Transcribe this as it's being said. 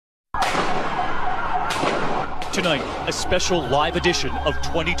Tonight, a special live edition of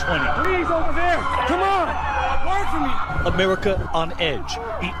 2020. Please, over there. Come on. Work for me. America on Edge,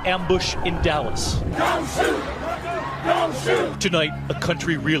 the ambush in Dallas. Don't shoot. Don't shoot. Tonight, a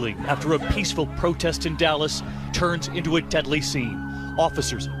country reeling after a peaceful protest in Dallas turns into a deadly scene.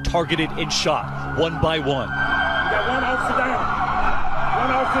 Officers targeted and shot one by one. We got one officer down.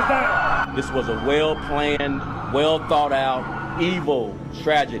 One officer down. This was a well-planned, well-thought-out, evil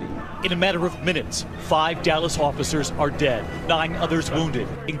tragedy. In a matter of minutes, 5 Dallas officers are dead, 9 others wounded,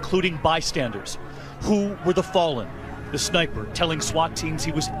 including bystanders. Who were the fallen? The sniper telling SWAT teams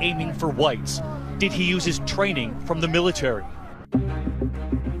he was aiming for whites. Did he use his training from the military?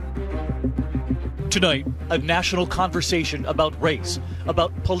 Tonight, a national conversation about race,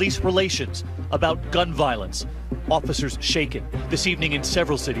 about police relations, about gun violence. Officers shaken. This evening in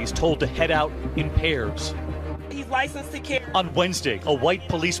several cities told to head out in pairs. He's licensed to carry. On Wednesday, a white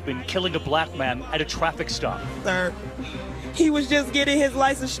policeman killing a black man at a traffic stop. Sir, he was just getting his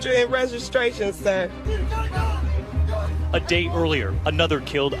license and registration, sir. A day earlier, another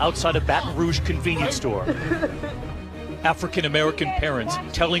killed outside a Baton Rouge convenience store. African-American parents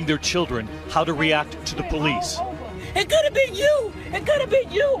telling their children how to react to the police. It could have been you. It could have been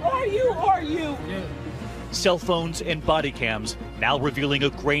you or you or you. Cell phones and body cams now revealing a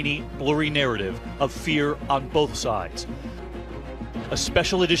grainy, blurry narrative of fear on both sides. A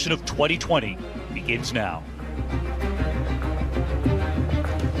special edition of 2020 begins now.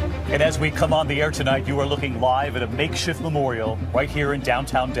 And as we come on the air tonight, you are looking live at a makeshift memorial right here in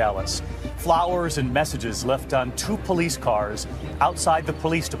downtown Dallas. Flowers and messages left on 2 police cars outside the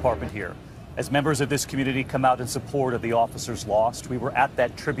police department here. As members of this community come out in support of the officers lost, we were at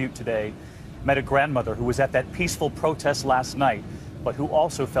that tribute today. Met a grandmother who was at that peaceful protest last night, but who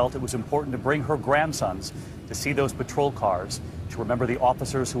also felt it was important to bring her grandsons to see those patrol cars, to remember the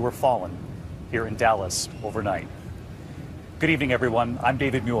officers who were fallen here in Dallas overnight. Good evening, everyone. I'm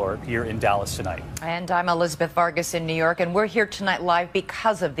David Muir here in Dallas tonight. And I'm Elizabeth Vargas in New York, and we're here tonight live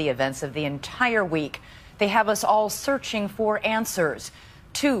because of the events of the entire week. They have us all searching for answers.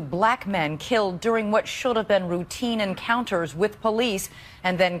 2 black men killed during what should have been routine encounters with police,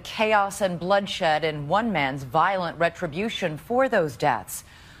 and then chaos and bloodshed in one man's violent retribution for those deaths.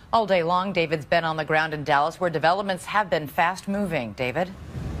 All day long, David's been on the ground in Dallas, where developments have been fast-moving. David?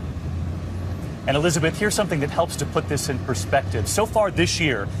 And Elizabeth, here's something that helps to put this in perspective. So far this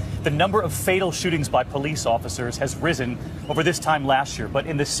year, the number of fatal shootings by police officers has risen over this time last year. But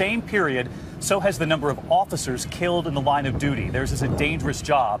in the same period, so has the number of officers killed in the line of duty. Theirs is a dangerous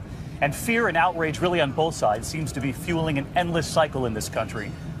job. And fear and outrage really on both sides seems to be fueling an endless cycle in this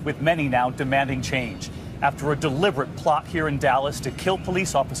country, with many now demanding change after a deliberate plot here in Dallas to kill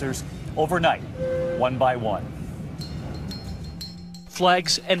police officers overnight, one by one.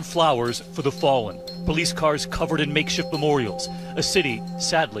 Flags and flowers for the fallen. Police cars covered in makeshift memorials. A city,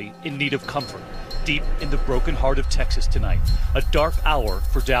 sadly, in need of comfort. Deep in the broken heart of Texas tonight. A dark hour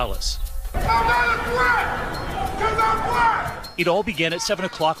for Dallas. It all began at 7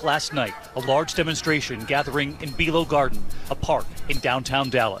 o'clock last night. A large demonstration gathering in Belo Garden, a park in downtown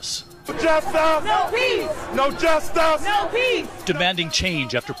Dallas. No justice. No peace. No justice. No peace. Demanding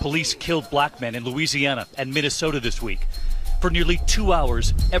change after police killed black men in Louisiana and Minnesota this week. For nearly 2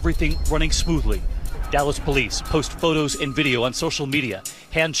 hours, everything running smoothly. Dallas police post photos and video on social media,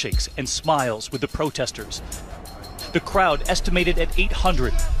 handshakes and smiles with the protesters. The crowd estimated at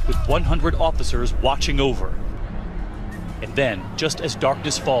 800, with 100 officers watching over. And then, just as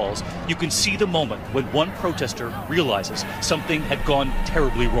darkness falls, you can see the moment when one protester realizes something had gone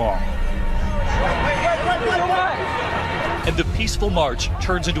terribly wrong. And the peaceful march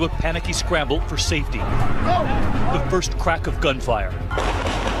turns into a panicky scramble for safety. The first crack of gunfire.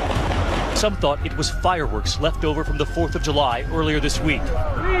 Some thought it was fireworks left over from the 4th of July earlier this week.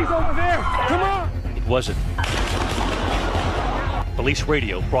 Please, over there. Come on. It wasn't. Police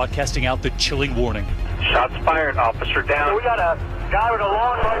radio broadcasting out the chilling warning. Shots fired, officer down. We got a guy with a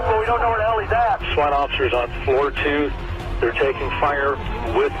long rifle. We don't know where the hell he's at. SWAT officers on floor 2. They're taking fire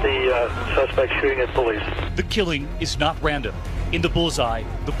with the suspect shooting at police. The killing is not random. In the bullseye,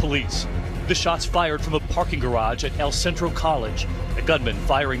 the police. The shots fired from a parking garage at El Centro College. A gunman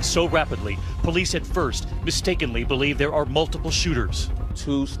firing so rapidly, police at first mistakenly believe there are multiple shooters.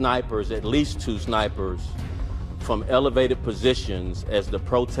 2 snipers, at least 2 snipers, from elevated positions as the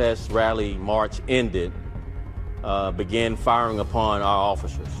protest rally march ended, began firing upon our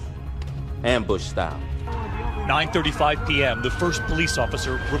officers, ambush style. 9:35 p.m., the first police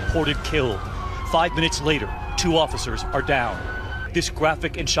officer reported killed. 5 minutes later, 2 officers are down. This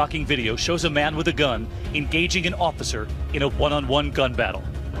graphic and shocking video shows a man with a gun engaging an officer in a one-on-one gun battle.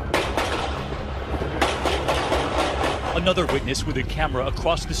 Another witness with a camera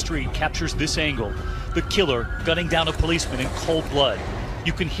across the street captures this angle. The killer gunning down a policeman in cold blood.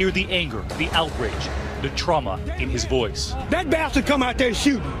 You can hear the anger, the outrage, the trauma in his voice. That bastard come out there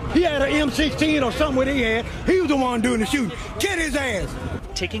shooting. He had an M16 or something what he had. He was the one doing the shooting. Get his ass.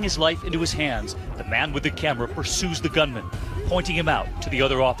 Taking his life into his hands, the man with the camera pursues the gunman, pointing him out to the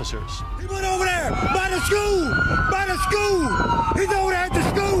other officers. He went over there by the school. By the school. He's over there at the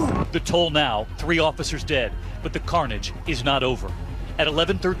school. The toll now, 3 officers dead, but the carnage is not over. At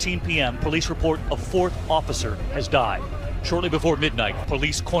 11:13 p.m., police report a 4th officer has died. Shortly before midnight,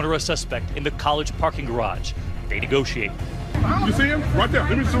 police corner a suspect in the college parking garage. They negotiate. You see him? Right there.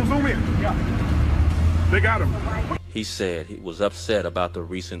 Let me zoom in. They got him. He said he was upset about the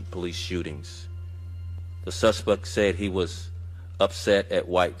recent police shootings. The suspect said he was upset at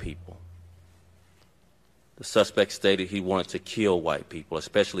white people. The suspect stated he wanted to kill white people,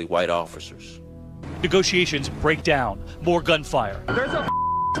 especially white officers. Negotiations break down. More gunfire. There's a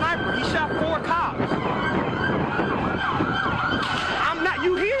sniper. He shot 4 cops.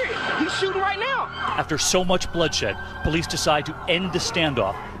 You hear it. He's shooting right now. After so much bloodshed, police decide to end the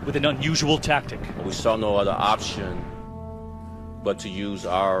standoff with an unusual tactic. We saw no other option but to use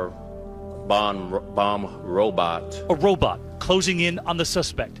our bomb robot. A robot closing in on the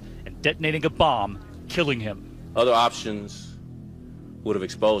suspect and detonating a bomb, killing him. Other options would have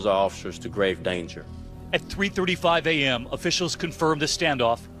exposed our officers to grave danger. At 3:35 a.m., officials confirm the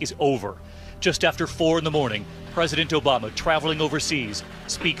standoff is over. Just after 4 in the morning, President Obama, traveling overseas,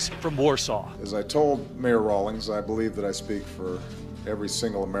 speaks from Warsaw. As I told Mayor Rawlings, I believe that I speak for every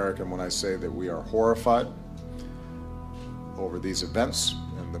single American when I say that we are horrified over these events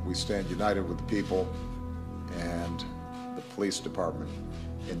and that we stand united with the people and the police department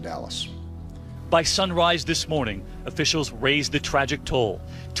in Dallas. By sunrise this morning, officials raised the tragic toll.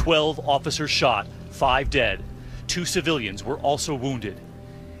 12 officers shot, 5 dead. 2 civilians were also wounded.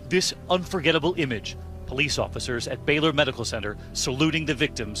 This unforgettable image, police officers at Baylor Medical Center saluting the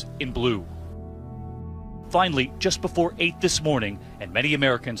victims in blue. Finally, just before 8 this morning, and many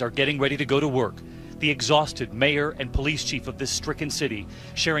Americans are getting ready to go to work, the exhausted mayor and police chief of this stricken city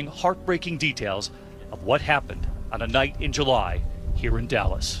sharing heartbreaking details of what happened on a night in July here in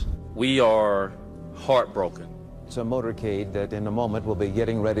Dallas. We are heartbroken. It's a motorcade that in a moment will be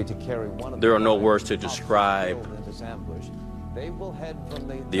getting ready to carry one of There are no words to describe They will head from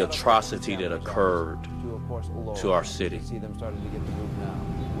the atrocity that occurred to our city.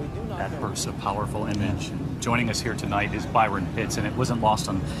 That burst a powerful image. Joining us here tonight is Byron Pitts, and it wasn't lost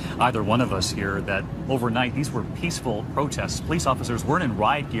on either one of us here that overnight these were peaceful protests. Police officers weren't in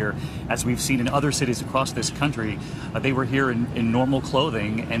riot gear as we've seen in other cities across this country. They were here in normal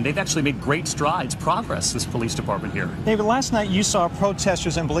clothing, and they've actually made great strides, progress, this police department here. David, last night you saw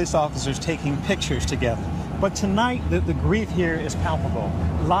protesters and police officers taking pictures together. But tonight, the grief here is palpable.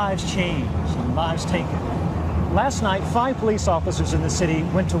 Lives changed and lives taken. Last night, 5 police officers in the city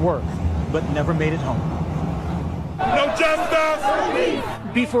went to work, but never made it home. No justice!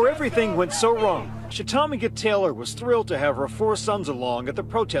 Before everything went so wrong, Shetamia Taylor was thrilled to have her 4 sons along at the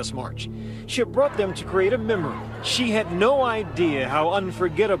protest march. She had brought them to create a memory. She had no idea how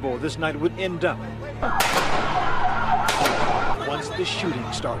unforgettable this night would end up once the shooting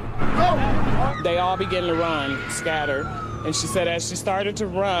started. They all began to run, scattered. And she said as she started to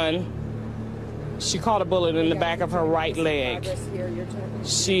run, she caught a bullet in the back of her right leg.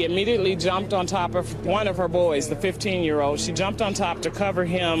 She immediately jumped on top of one of her boys, the 15-year-old. She jumped on top to cover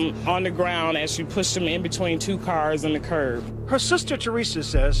him on the ground as she pushed him in between 2 cars and the curb. Her sister Teresa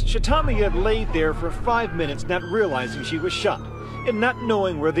says Shetamia had laid there for 5 minutes not realizing she was shot and not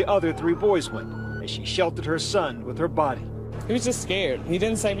knowing where the other 3 boys went as she sheltered her son with her body. He was just scared. He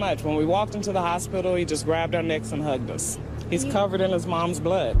didn't say much. When we walked into the hospital, he just grabbed our necks and hugged us. He's covered in his mom's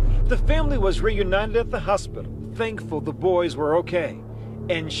blood. The family was reunited at the hospital, thankful the boys were okay,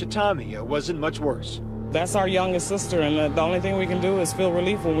 and Shetamia wasn't much worse. That's our youngest sister, and the only thing we can do is feel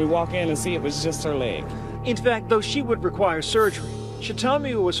relief when we walk in and see it was just her leg. In fact, though she would require surgery,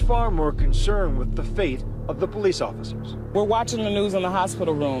 Shetamia was far more concerned with the fate of the police officers. We're watching the news in the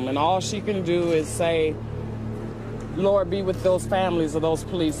hospital room, and all she can do is say, Lord, be with those families of those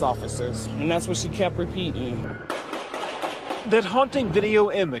police officers. And that's what she kept repeating. That haunting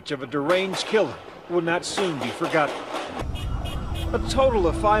video image of a deranged killer will not soon be forgotten. A total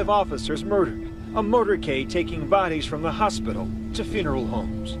of 5 officers murdered, a motorcade taking bodies from the hospital to funeral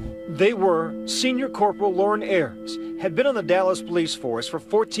homes. They were Senior Corporal Lauren Ayers, had been on the Dallas Police Force for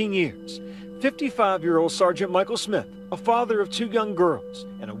 14 years, 55-year-old Sergeant Michael Smith, a father of 2 young girls,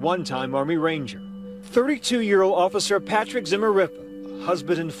 and a one-time Army Ranger. 32-year-old Officer Patrick Zimmeriffa, a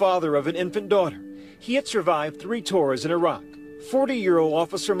husband and father of an infant daughter. He had survived 3 tours in Iraq. 40-year-old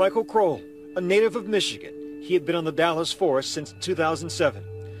Officer Michael Kroll, a native of Michigan. He had been on the Dallas force since 2007.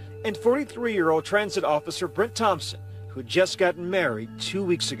 And 43-year-old Transit Officer Brent Thompson, who had just gotten married 2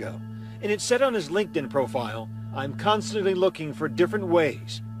 weeks ago. And it said on his LinkedIn profile, "I'm constantly looking for different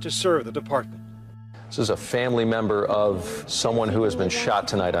ways to serve the department." This is a family member of someone who has been shot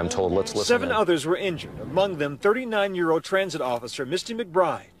tonight, I'm told. Let's listen. 7 others were injured, among them 39-year-old Transit Officer Misty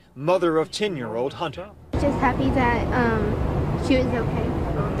McBride, mother of 10-year-old Hunter. Just happy that she was okay,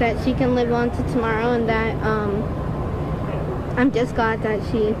 that she can live on to tomorrow, and that I'm just glad that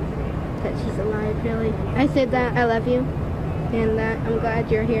she's alive, really. I said that I love you, and that I'm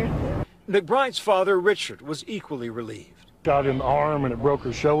glad you're here. McBride's father, Richard, was equally relieved. Shot in the arm and it broke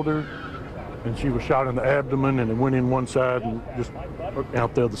her shoulder, and she was shot in the abdomen and it went in one side and just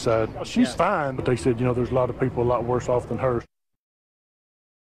out the other side. She's fine, but they said, you know, there's a lot of people a lot worse off than her.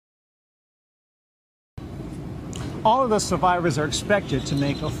 All of the survivors are expected to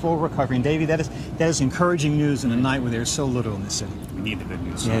make a full recovery. And Davey, that is encouraging news in a night where there's so little in the city. We need the good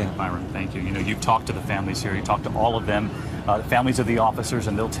news, Yeah. Byron. Thank you. You know, you've talked to the families here. You talked to all of them, the families of the officers,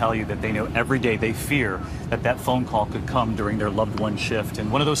 and they'll tell you that they know every day they fear that that phone call could come during their loved one's shift.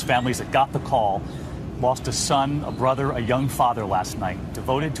 And one of those families that got the call lost a son, a brother, a young father last night,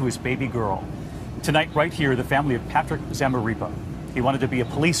 devoted to his baby girl. Tonight, right here, the family of Patrick Zamaripa. He wanted to be a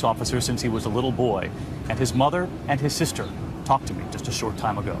police officer since he was a little boy, and his mother and his sister talked to me just a short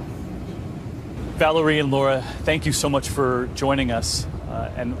time ago. Valerie and Laura, thank you so much for joining us.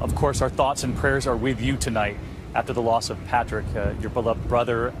 And of course, our thoughts and prayers are with you tonight after the loss of Patrick, your beloved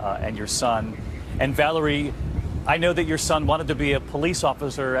brother and your son. And Valerie, I know that your son wanted to be a police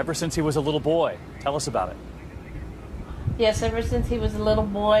officer ever since he was a little boy. Tell us about it. Yes, ever since he was a little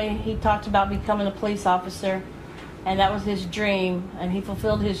boy, he talked about becoming a police officer. And that was his dream, and he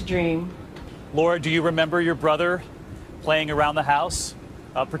fulfilled his dream. Laura, do you remember your brother playing around the house,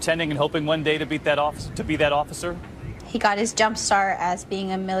 pretending and hoping one day to be that officer? He got his jump start as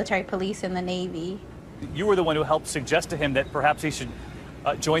being a military police in the Navy. You were the one who helped suggest to him that perhaps he should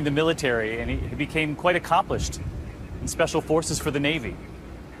join the military, and he became quite accomplished in Special Forces for the Navy.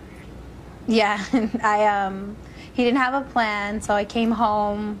 Yeah, he didn't have a plan, so I came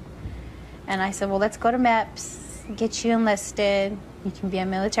home, and I said, well, let's go to MEPS. Get you enlisted, you can be a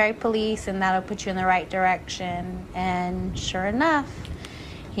military police, and that'll put you in the right direction. And sure enough,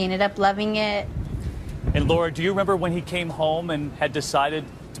 he ended up loving it. And Laura, do you remember when he came home and had decided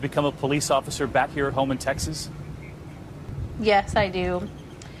to become a police officer back here at home in Texas? Yes, I do.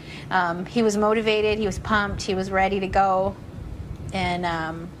 He was motivated, he was pumped, he was ready to go.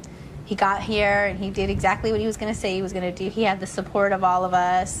 And he got here and he did exactly what he was going to say he was going to do. He had the support of all of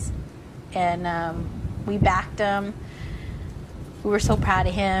us, and we backed him. We were so proud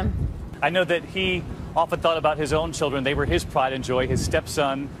of him. I know that he often thought about his own children. They were his pride and joy, his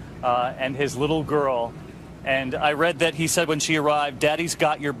stepson and his little girl. And I read that he said when she arrived, "Daddy's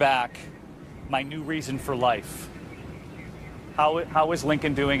got your back, my new reason for life." How is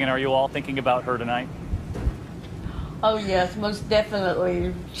Lincoln doing, and are you all thinking about her tonight? Oh, yes, most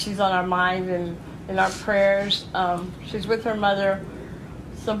definitely. She's on our mind and in our prayers. She's with her mother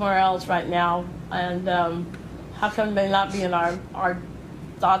somewhere else right now. And how come they not be in our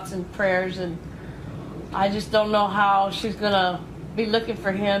thoughts and prayers? And I just don't know how she's going to be looking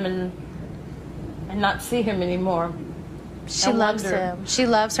for him and not see him anymore. She loves him. She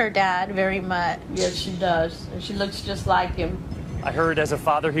loves her dad very much. Yes, she does. And she looks just like him. I heard as a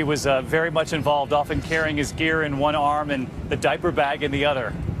father he was very much involved, often carrying his gear in one arm and the diaper bag in the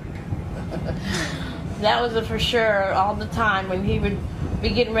other. That was for sure all the time. When he would be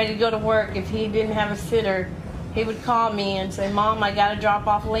getting ready to go to work, if he didn't have a sitter, he would call me and say, "Mom, I got to drop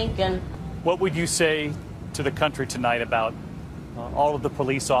off Lincoln." What would you say to the country tonight about all of the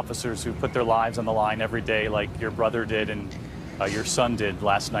police officers who put their lives on the line every day, like your brother did and your son did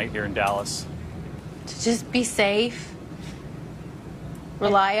last night here in Dallas? To just be safe.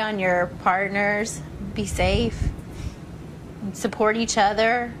 Rely on your partners. Be safe. Support each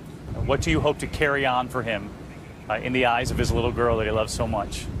other. What do you hope to carry on for him in the eyes of his little girl that he loves so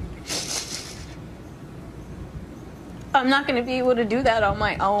much? I'm not going to be able to do that on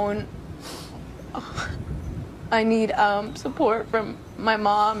my own. I need support from my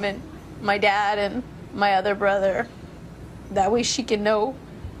mom and my dad and my other brother. That way she can know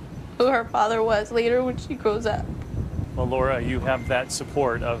who her father was later when she grows up. Well, Laura, you have that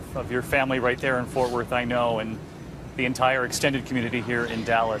support of your family right there in Fort Worth, I know, and the entire extended community here in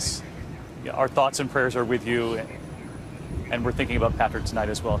Dallas. Our thoughts and prayers are with you, and we're thinking about Patrick tonight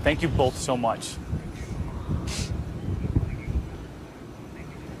as well. Thank you both so much.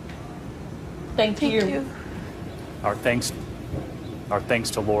 Thank you. Our thanks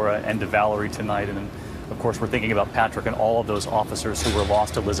to Laura and to Valerie tonight. And of course, we're thinking about Patrick and all of those officers who were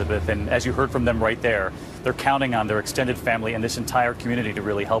lost, Elizabeth. And as you heard from them right there, they're counting on their extended family and this entire community to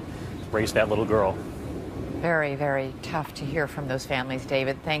really help raise that little girl. Very, very tough to hear from those families,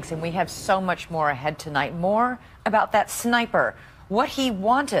 David. Thanks. And we have so much more ahead tonight. More about that sniper, what he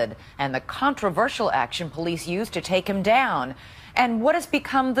wanted, and the controversial action police used to take him down, and what has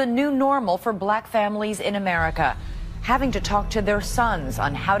become the new normal for black families in America, having to talk to their sons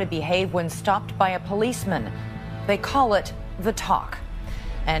on how to behave when stopped by a policeman. They call it the talk.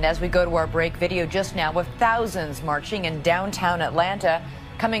 And as we go to our break, video just now of thousands marching in downtown Atlanta,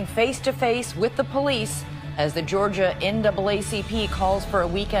 coming face to face with the police as the Georgia NAACP calls for a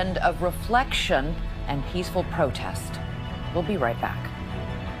weekend of reflection and peaceful protest. We'll be right back.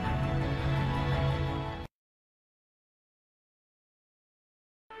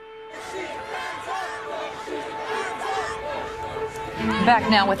 Back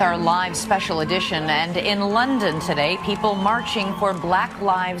now with our live special edition, and in London today, people marching for Black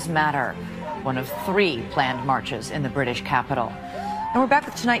Lives Matter, one of 3 planned marches in the British capital. And we're back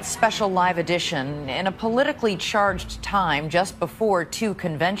with tonight's special live edition. In a politically charged time just before 2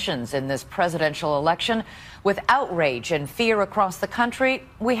 conventions in this presidential election, with outrage and fear across the country,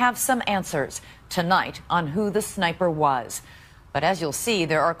 we have some answers tonight on who the sniper was. But as you'll see,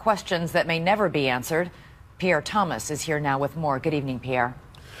 there are questions that may never be answered. Pierre Thomas is here now with more. Good evening, Pierre.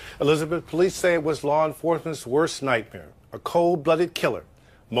 Elizabeth, police say it was law enforcement's worst nightmare, a cold-blooded killer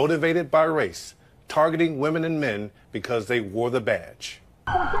motivated by race, targeting women and men because they wore the badge.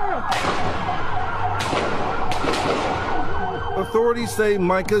 Authorities say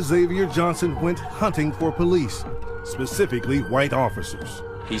Micah Xavier Johnson went hunting for police, specifically white officers.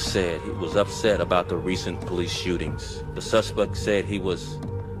 He said he was upset about the recent police shootings. The suspect said he was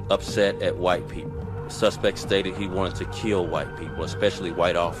upset at white people. The suspect stated he wanted to kill white people, especially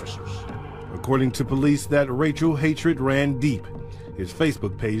white officers. According to police, that racial hatred ran deep. His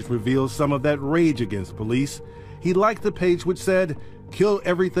Facebook page reveals some of that rage against police. He liked the page which said, "Kill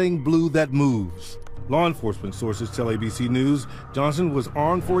everything blue that moves." Law enforcement sources tell ABC News Johnson was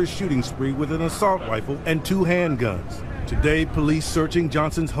armed for his shooting spree with an assault rifle and 2 handguns. Today, police searching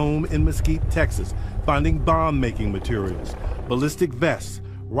Johnson's home in Mesquite, Texas, finding bomb-making materials, ballistic vests,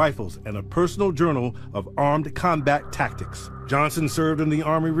 rifles, and a personal journal of armed combat tactics. Johnson served in the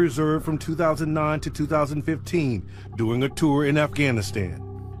Army Reserve from 2009 to 2015, doing a tour in Afghanistan.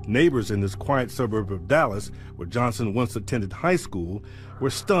 Neighbors in this quiet suburb of Dallas, where Johnson once attended high school, were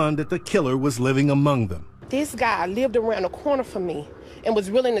stunned that the killer was living among them. This guy lived around the corner from me and was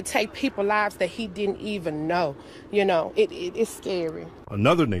willing to take people's lives that he didn't even know. You know, it's scary.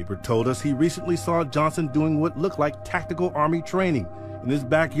 Another neighbor told us he recently saw Johnson doing what looked like tactical Army training in his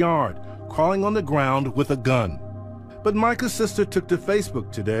backyard, crawling on the ground with a gun. But Micah's sister took to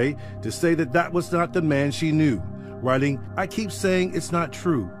Facebook today to say that that was not the man she knew, writing, "I keep saying it's not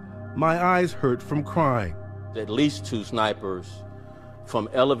true. My eyes hurt from crying." At least 2 snipers from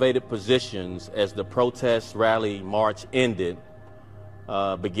elevated positions as the protest rally march ended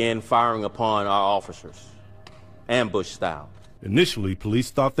began firing upon our officers, ambush style. Initially, police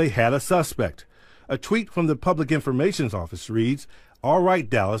thought they had a suspect. A tweet from the Public Information Office reads, "All right,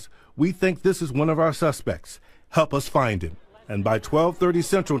 Dallas, we think this is one of our suspects. Help us find him." And by 12:30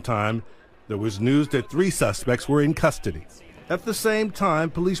 Central Time, there was news that 3 suspects were in custody. At the same time,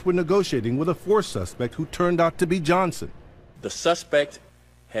 police were negotiating with a 4th suspect who turned out to be Johnson. The suspect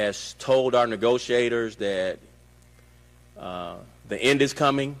has told our negotiators that the end is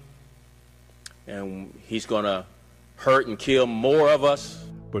coming and he's going to hurt and kill more of us.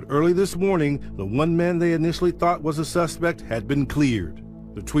 But early this morning, the one man they initially thought was a suspect had been cleared.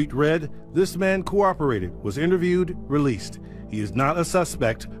 The tweet read, "This man cooperated, was interviewed, released. He is not a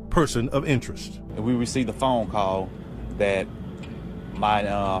suspect, person of interest." We received a phone call that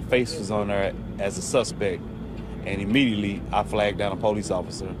my face was on there as a suspect, and immediately I flagged down a police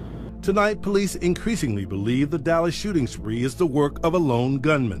officer. Tonight, police increasingly believe the Dallas shooting spree is the work of a lone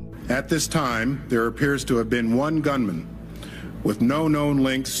gunman. At this time, there appears to have been one gunman with no known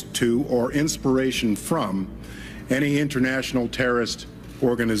links to or inspiration from any international terrorist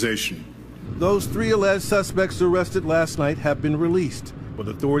organization. Those 3 alleged suspects arrested last night have been released, but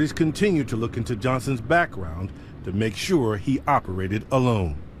authorities continue to look into Johnson's background to make sure he operated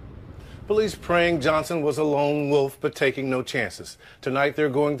alone. Police praying Johnson was a lone wolf but taking no chances. Tonight they're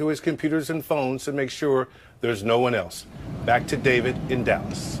going through his computers and phones to make sure there's no one else. Back to David in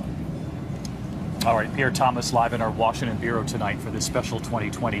Dallas. All right, Pierre Thomas live in our Washington bureau tonight for this special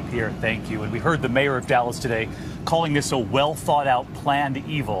 2020. Pierre, thank you. And we heard the mayor of Dallas today calling this a well-thought-out planned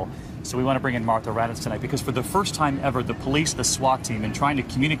evil. So we want to bring in Martha Raddatz tonight because for the first time ever, the police, the SWAT team, in trying to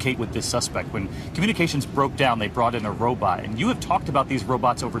communicate with this suspect, when communications broke down, they brought in a robot. And you have talked about these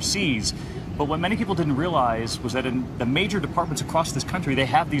robots overseas, but what many people didn't realize was that in the major departments across this country, they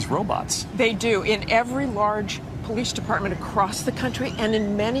have these robots. They do. In every large police department across the country and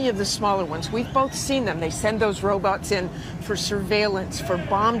in many of the smaller ones. We've both seen them. They send those robots in for surveillance, for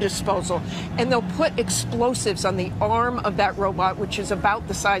bomb disposal, and they'll put explosives on the arm of that robot, which is about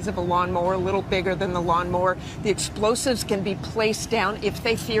the size of a lawnmower, a little bigger than the lawnmower. The explosives can be placed down if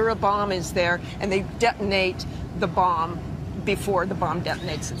they fear a bomb is there, and they detonate the bomb before the bomb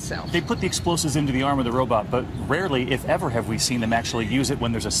detonates itself. They put the explosives into the arm of the robot, but rarely, if ever, have we seen them actually use it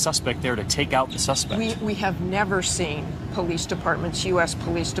when there's a suspect there to take out the suspect. We have never seen police departments, U.S.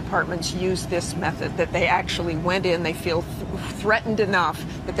 police departments, use this method, that they actually went in, they feel threatened enough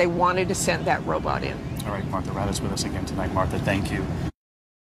that they wanted to send that robot in. All right, Martha Raddatz with us again tonight. Martha, thank you.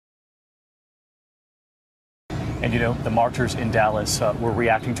 And you know, the marchers in Dallas were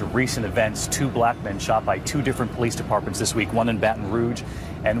reacting to recent events. 2 black men shot by 2 different police departments this week, one in Baton Rouge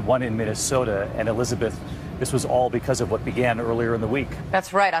and one in Minnesota. And Elizabeth, this was all because of what began earlier in the week.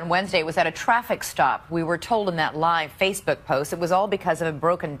 That's right. On Wednesday, it was at a traffic stop. We were told in that live Facebook post it was all because of a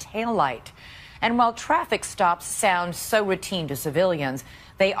broken taillight. And while traffic stops sound so routine to civilians,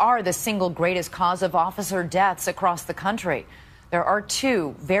 they are the single greatest cause of officer deaths across the country. There are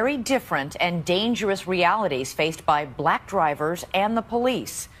 2 very different and dangerous realities faced by black drivers and the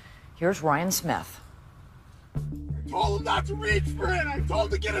police. Here's Ryan Smith. I told him not to reach for it. I told him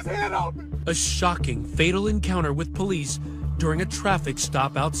to get his hand out. A shocking, fatal encounter with police during a traffic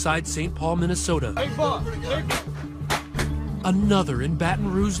stop outside St. Paul, Minnesota. Hey, boss. Another in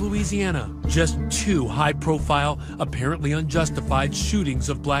Baton Rouge, Louisiana. Just 2 high-profile, apparently unjustified shootings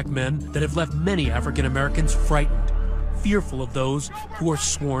of black men that have left many African Americans frightened, fearful of those who are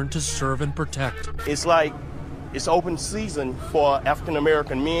sworn to serve and protect. It's like it's open season for African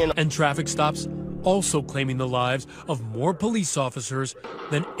American men. And traffic stops also claiming the lives of more police officers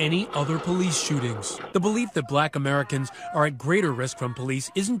than any other police shootings. The belief that black Americans are at greater risk from police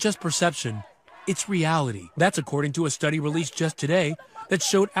isn't just perception, it's reality. That's according to a study released just today that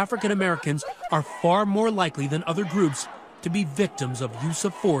showed African Americans are far more likely than other groups to be victims of use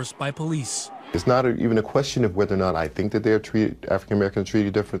of force by police. It's not even a question of whether or not I think that they are treated, African Americans are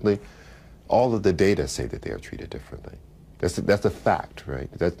treated differently. All of the data say that they are treated differently. That's a fact, right?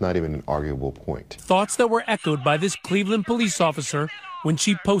 That's not even an arguable point. Thoughts that were echoed by this Cleveland police officer when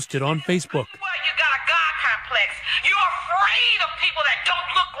she posted on Facebook. Well, you got a God complex. You're afraid of people that don't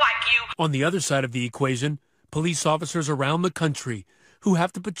look like you. On the other side of the equation, police officers around the country who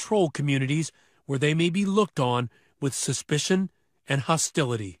have to patrol communities where they may be looked on with suspicion and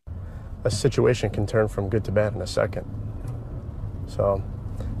hostility. A situation can turn from good to bad in a second. So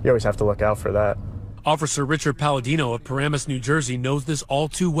you always have to look out for that. Officer Richard Palladino of Paramus, New Jersey knows this all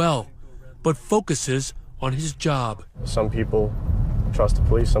too well, but focuses on his job. Some people trust the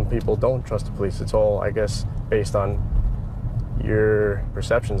police, some people don't trust the police. It's all, I guess, based on your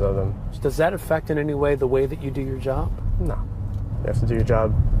perceptions of them. Does that affect in any way the way that you do your job? No. You have to do your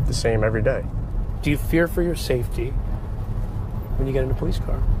job the same every day. Do you fear for your safety when you get in a police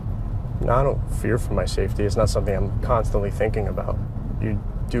car? No, I don't fear for my safety. It's not something I'm constantly thinking about. You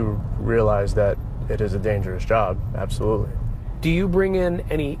do realize that it is a dangerous job, absolutely. Do you bring in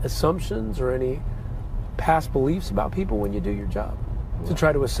any assumptions or any past beliefs about people when you do your job to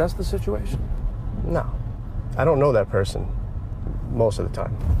try to assess the situation? No. I don't know that person most of the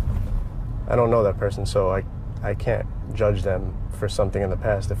time. I don't know that person, so I can't judge them for something in the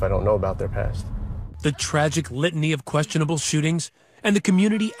past if I don't know about their past. The tragic litany of questionable shootings and the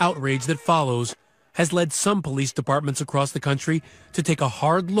community outrage that follows has led some police departments across the country to take a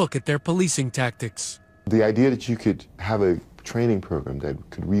hard look at their policing tactics. The idea that you could have a training program that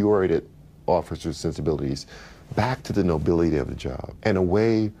could reorient officers' sensibilities back to the nobility of the job and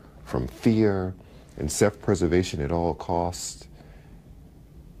away from fear and self-preservation at all costs,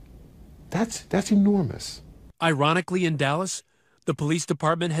 that's enormous. Ironically, in Dallas, the police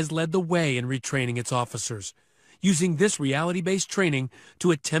department has led the way in retraining its officers, using this reality-based training to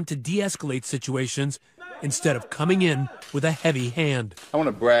attempt to de-escalate situations instead of coming in with a heavy hand. I want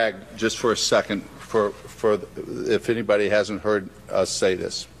to brag just for a second for if anybody hasn't heard us say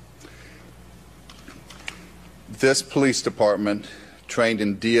this. This police department trained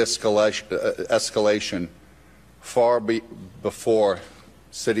in de-escalation far before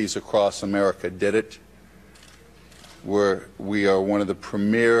cities across America did it. We are one of the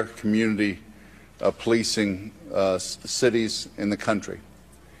premier community policing cities in the country.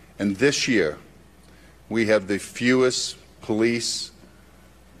 And this year, we have the fewest police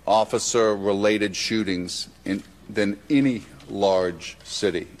officer-related shootings than any large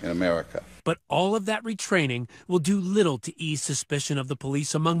city in America. But all of that retraining will do little to ease suspicion of the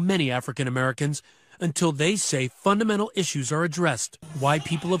police among many African Americans until they say fundamental issues are addressed. Why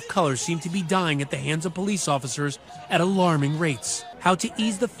people of color seem to be dying at the hands of police officers at alarming rates. How to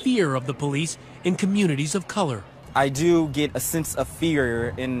ease the fear of the police in communities of color. I do get a sense of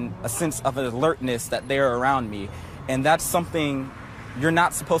fear and a sense of alertness that they're around me. And that's something you're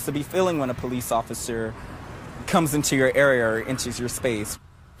not supposed to be feeling when a police officer comes into your area or enters your space.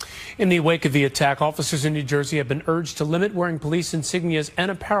 In the wake of the attack, officers in New Jersey have been urged to limit wearing police insignias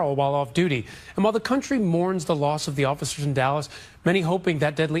and apparel while off duty. And while the country mourns the loss of the officers in Dallas, many hoping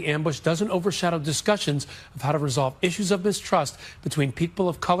that deadly ambush doesn't overshadow discussions of how to resolve issues of mistrust between people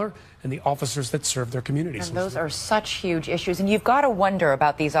of color and the officers that serve their communities. And those are such huge issues. And you've got to wonder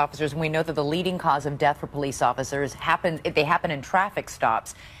about these officers. And we know that the leading cause of death for police officers happen in traffic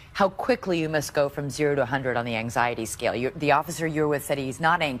stops. How quickly you must go from 0 to 100 on the anxiety scale. The officer you're with said he's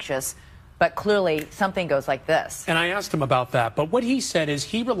not anxious, but clearly something goes like this. And I asked him about that, but what he said is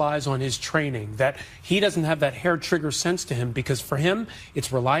he relies on his training, that he doesn't have that hair trigger sense to him, because for him,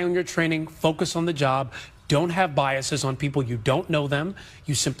 it's rely on your training, focus on the job, don't have biases on people. You don't know them.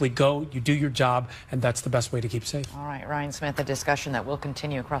 You simply go, you do your job, and that's the best way to keep safe. All right, Ryan Smith, a discussion that will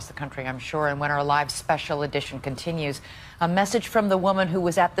continue across the country, I'm sure. And when our live special edition continues, a message from the woman who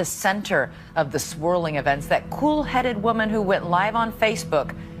was at the center of the swirling events, that cool-headed woman who went live on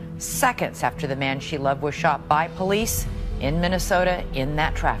Facebook seconds after the man she loved was shot by police in Minnesota in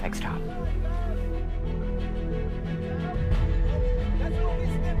that traffic stop.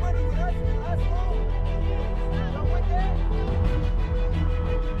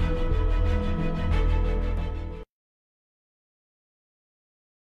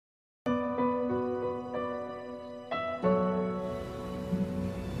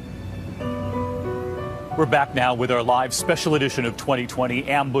 We're back now with our live special edition of 2020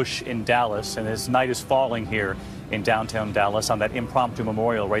 Ambush in Dallas. And as night is falling here in downtown Dallas on that impromptu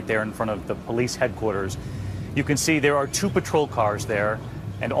memorial right there in front of the police headquarters, you can see there are 2 patrol cars there.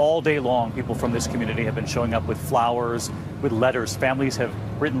 And all day long, people from this community have been showing up with flowers, with letters. Families have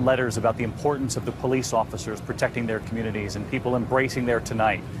written letters about the importance of the police officers protecting their communities, and people embracing there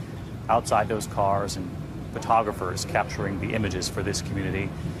tonight outside those cars, and photographers capturing the images for this community.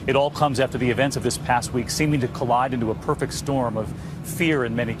 It all comes after the events of this past week seeming to collide into a perfect storm of fear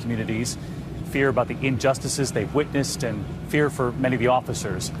in many communities, fear about the injustices they've witnessed, and fear for many of the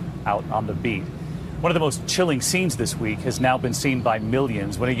officers out on the beat. One of the most chilling scenes this week has now been seen by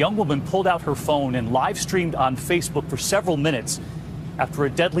millions when a young woman pulled out her phone and live streamed on Facebook for several minutes after a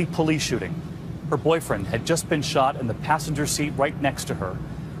deadly police shooting. Her boyfriend had just been shot in the passenger seat right next to her.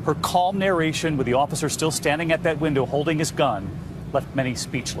 Her calm narration, with the officer still standing at that window holding his gun, left many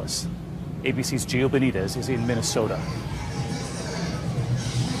speechless. ABC's Gio Benitez is in Minnesota.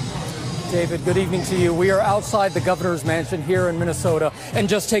 David, good evening to you. We are outside the governor's mansion here in Minnesota, and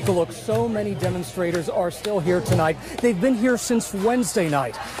just take a look. So many demonstrators are still here tonight. They've been here since Wednesday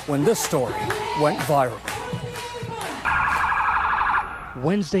night when this story went viral.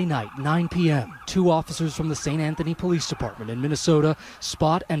 Wednesday night, 9 p.m., 2 officers from the St. Anthony Police Department in Minnesota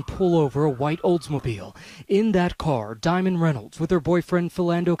spot and pull over a white Oldsmobile. In that car, Diamond Reynolds with her boyfriend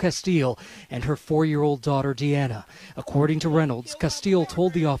Philando Castile and her 4-year-old daughter Deanna. According to Reynolds, Castile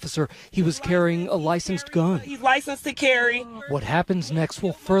told the officer he was carrying a licensed gun. He's licensed to carry. What happens next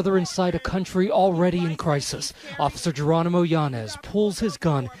will further incite a country already in crisis. Officer Geronimo Yanez pulls his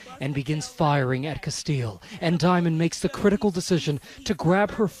gun and begins firing at Castile. And Diamond makes the critical decision to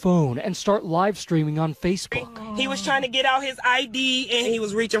grab her phone and start live streaming on Facebook. He was trying to get out his ID and he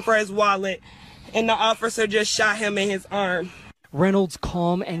was reaching for his wallet, and the officer just shot him in his arm. Reynolds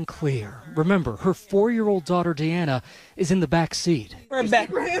calm and clear. Remember, her 4-year-old daughter Deanna is in the back seat. We're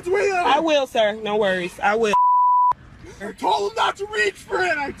back. I will, sir. No worries. I will. I told him not to reach for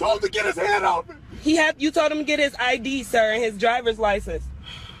it. I told him to get his hand out. You told him to get his ID, sir, and his driver's license.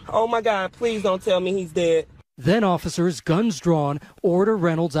 Oh my God, please don't tell me he's dead. Then officers, guns drawn, order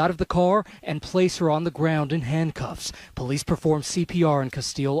Reynolds out of the car and place her on the ground in handcuffs. Police perform CPR on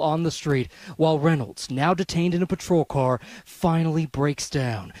Castile on the street, while Reynolds, now detained in a patrol car, finally breaks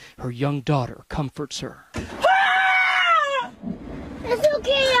down. Her young daughter comforts her. Ah! It's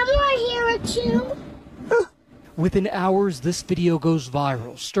okay, I'm right here at you. Within hours, this video goes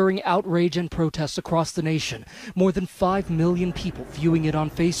viral, stirring outrage and protests across the nation. More than 5 million people viewing it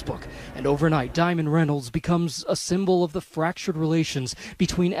on Facebook. And overnight, Diamond Reynolds becomes a symbol of the fractured relations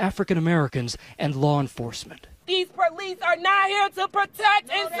between African Americans and law enforcement. these police are not here to protect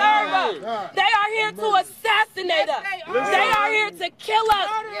and serve us. They are here to assassinate us. They are here to kill us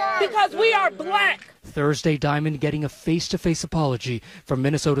because we are black. Thursday, Diamond getting a face-to-face apology from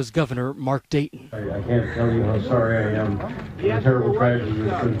Minnesota's Governor Mark Dayton. I can't tell you how sorry I am for the terrible tragedy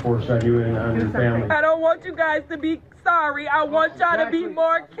that's been forced on you and on your family. I don't want you guys to be sorry. I want y'all to be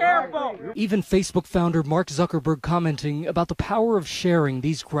more careful. Even Facebook founder Mark Zuckerberg commenting about the power of sharing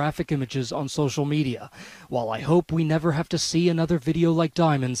these graphic images on social media. While I hope we never have to see another video like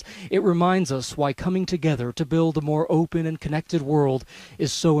Diamond's, it reminds us why coming together to build a more open and connected world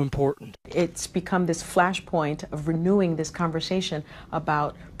is so important. It's become this flashpoint of renewing this conversation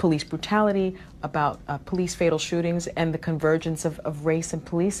about police brutality, about police fatal shootings, and the convergence of race and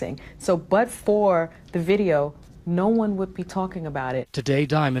policing. So, but for the video, no one would be talking about it. Today,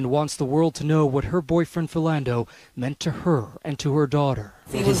 Diamond wants the world to know what her boyfriend Philando meant to her and to her daughter.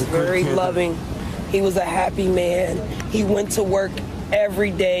 He was very loving. He was a happy man. He went to work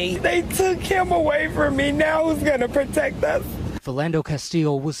every day. They took him away from me. Now who's going to protect us? Philando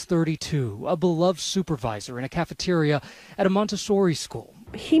Castile was 32, a beloved supervisor in a cafeteria at a Montessori school.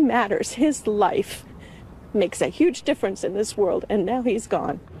 He matters. His life makes a huge difference in this world, and now he's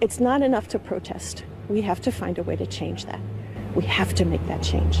gone. It's not enough to protest. We have to find a way to change that. We have to make that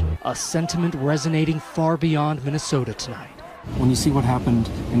change. A sentiment resonating far beyond Minnesota tonight. When you see what happened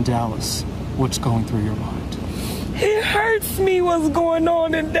in Dallas, what's going through your mind? It hurts me what's going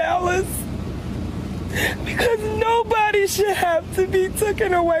on in Dallas. Because nobody should have to be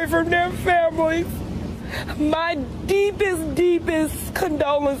taken away from their families. My deepest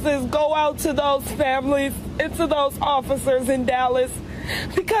condolences go out to those families and to those officers in Dallas.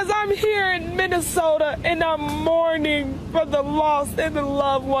 Because I'm here in Minnesota and I'm mourning for the loss and the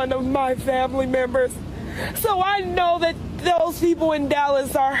loved one of my family members. So I know that those people in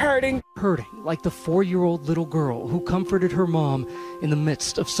Dallas are hurting. Hurting like the 4-year-old little girl who comforted her mom in the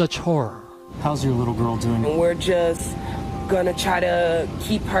midst of such horror. How's your little girl doing? We're just gonna try to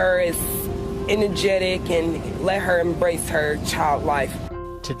keep her as energetic and let her embrace her child life.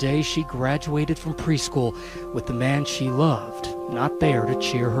 Today she graduated from preschool with the man she loved not there to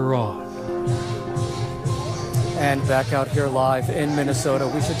cheer her on. And back out here live in Minnesota,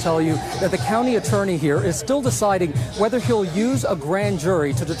 we should tell you that the county attorney here is still deciding whether he'll use a grand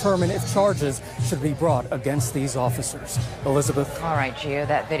jury to determine if charges should be brought against these officers. Elizabeth. All right, Gio,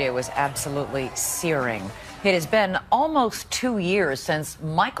 that video was absolutely searing. It has been almost 2 years since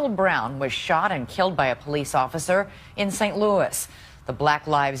Michael Brown was shot and killed by a police officer in St. Louis. The Black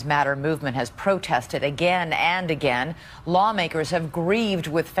Lives Matter movement has protested again and again. Lawmakers have grieved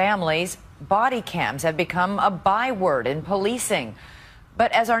with families. Body cams have become a byword in policing.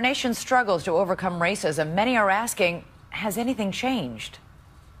 But as our nation struggles to overcome racism, many are asking, has anything changed?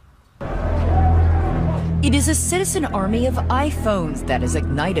 It is a citizen army of iPhones that has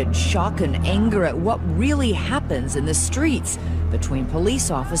ignited shock and anger at what really happens in the streets between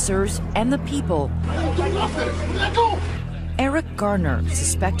police officers and the people. Eric Garner,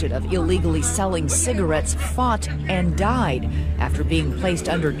 suspected of illegally selling cigarettes, fought and died after being placed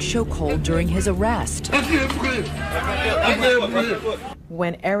under chokehold during his arrest.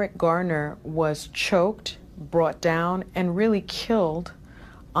 When Eric Garner was choked, brought down, and really killed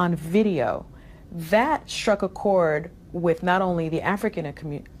on video, that struck a chord with not only the African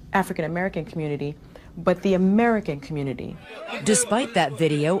American community, but the American community. Despite that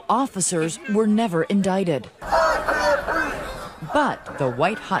video, officers were never indicted. But the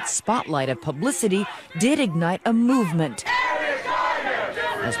white-hot spotlight of publicity did ignite a movement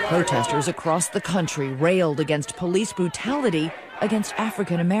as protesters across the country railed against police brutality against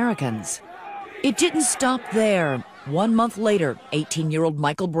African Americans. It didn't stop there. 1 month later, 18-year-old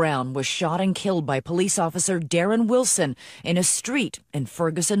Michael Brown was shot and killed by police officer Darren Wilson in a street in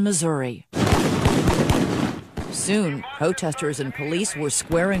Ferguson, Missouri. Soon, protesters and police were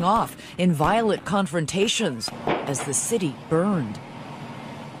squaring off in violent confrontations as the city burned.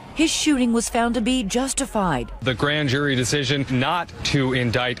 His shooting was found to be justified. The grand jury decision not to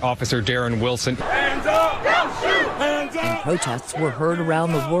indict Officer Darren Wilson. Hands up! Don't shoot! Hands up! And protests were heard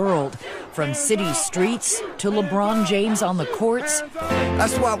around the world, from city streets to LeBron James on the courts.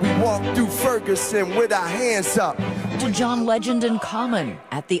 That's why we walk through Ferguson with our hands up. To John Legend and Common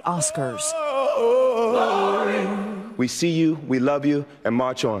at the Oscars. We see you, we love you, and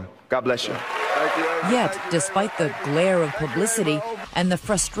march on. God bless you. Yet, despite the glare of publicity and the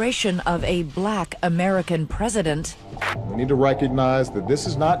frustration of a black American president, we need to recognize that this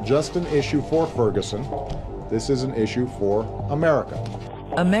is not just an issue for Ferguson. This is an issue for America.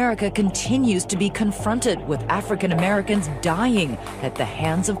 America continues to be confronted with African Americans dying at the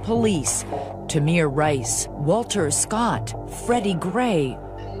hands of police. Tamir Rice, Walter Scott, Freddie Gray.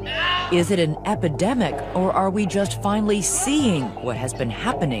 Is it an epidemic, or are we just finally seeing what has been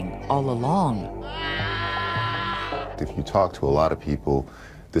happening all along? If you talk to a lot of people,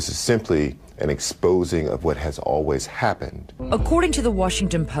 this is simply an exposing of what has always happened. According to the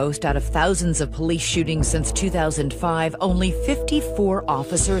Washington Post, out of thousands of police shootings since 2005, only 54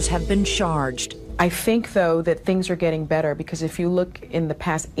 officers have been charged. I think, though, that things are getting better, because if you look in the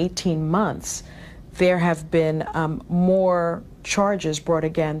past 18 months, there have been more charges brought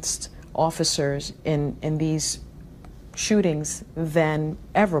against officers in these shootings than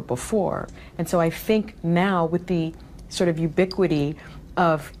ever before. And so I think now, with the sort of ubiquity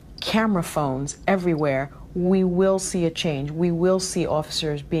of camera phones everywhere, we will see a change. We will see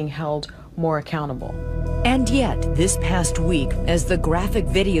officers being held more accountable. And yet, this past week, as the graphic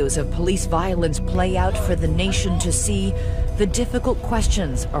videos of police violence play out for the nation to see, the difficult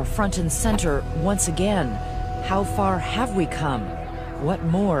questions are front and center once again. How far have we come? What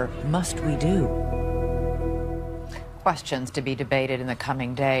more must we do? Questions to be debated in the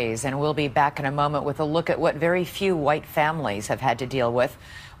coming days, and we'll be back in a moment with a look at what very few white families have had to deal with,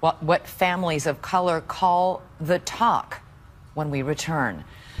 what families of color call the talk, when we return.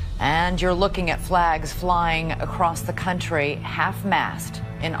 And you're looking at flags flying across the country, half-mast,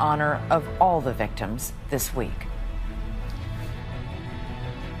 in honor of all the victims this week.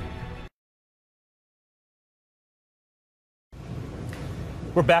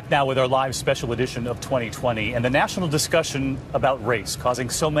 We're back now with our live special edition of 2020 and the national discussion about race causing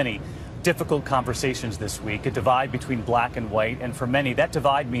so many difficult conversations this week, a divide between black and white. And for many, that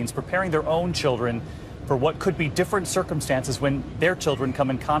divide means preparing their own children for what could be different circumstances when their children come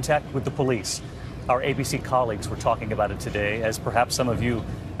in contact with the police. Our ABC colleagues were talking about it today, as perhaps some of you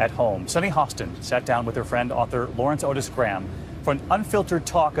at home. Sunny Hostin sat down with her friend, author Lawrence Otis Graham, for an unfiltered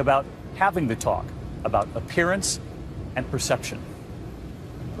talk about having the talk, about appearance and perception.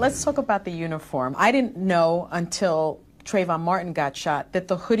 Let's talk about the uniform. I didn't know until Trayvon Martin got shot that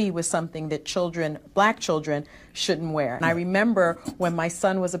the hoodie was something that children, black children, shouldn't wear. And I remember when my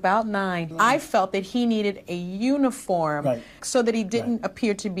son was about 9, I felt that he needed a uniform so that he didn't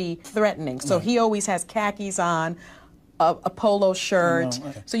appear to be threatening. So he always has khakis on, a polo shirt.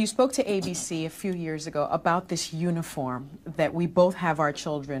 So you spoke to ABC a few years ago about this uniform that we both have our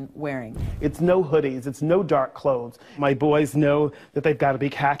children wearing. It's no hoodies, it's no dark clothes. My boys know that they've got to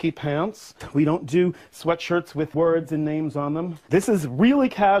be khaki pants. We don't do sweatshirts with words and names on them. This is really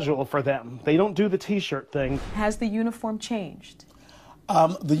casual for them. They don't do the t-shirt thing. Has the uniform changed?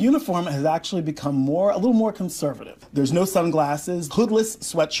 The uniform has actually become a little more conservative. There's no sunglasses, hoodless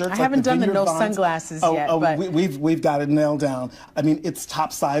sweatshirts. I haven't done the no sunglasses yet. But we've got it nailed down. I mean, it's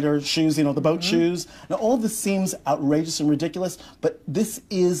topsider shoes, you know, the boat shoes. Now, all of this seems outrageous and ridiculous, but this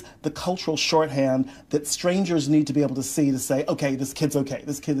is the cultural shorthand that strangers need to be able to see to say, okay, this kid's okay,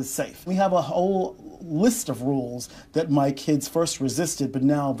 this kid is safe. We have a whole list of rules that my kids first resisted, but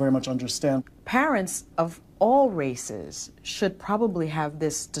now very much understand. Parents of all races should probably have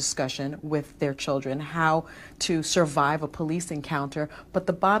this discussion with their children, how to survive a police encounter. But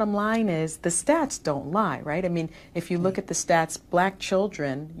the bottom line is the stats don't lie, right? I mean, if you look at the stats, black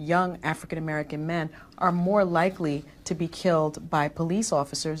children, young African-American men, are more likely to be killed by police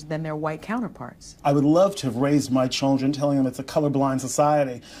officers than their white counterparts. I would love to have raised my children telling them it's a colorblind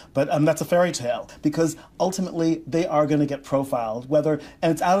society, but that's a fairy tale, because ultimately they are going to get profiled, and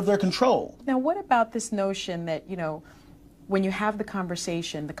it's out of their control. Now, what about this notion that, you know, when you have the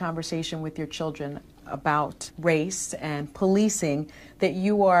conversation with your children about race and policing, that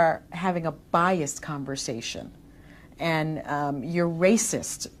you are having a biased conversation? And you're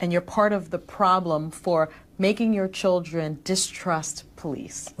racist, and you're part of the problem for making your children distrust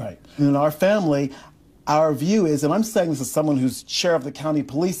police. Right. In our family, our view is, and I'm saying this as someone who's chair of the county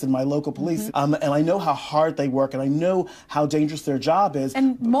police in my local police, and I know how hard they work, and I know how dangerous their job is.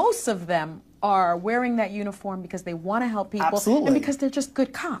 And most of them are wearing that uniform because they want to help people. Absolutely. And because they're just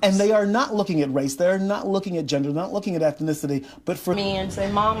good cops. And they are not looking at race, they're not looking at gender, not looking at ethnicity, but for me and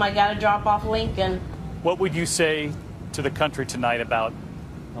say, Mom, I got to drop off Lincoln. What would you say to the country tonight about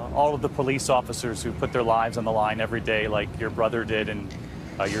all of the police officers who put their lives on the line every day, like your brother did and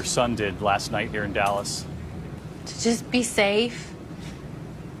your son did last night here in Dallas? To just be safe,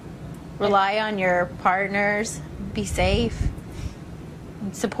 rely on your partners, be safe,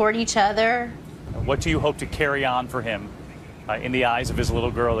 support each other. What do you hope to carry on for him in the eyes of his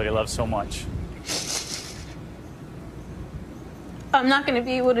little girl that he loves so much? I'm not going to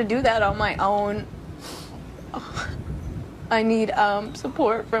be able to do that on my own. I need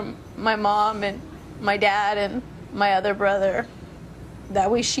support from my mom and my dad and my other brother. That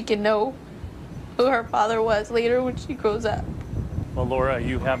way she can know who her father was later when she grows up. Well, Laura,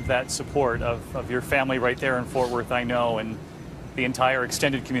 you have that support of your family right there in Fort Worth, I know, and the entire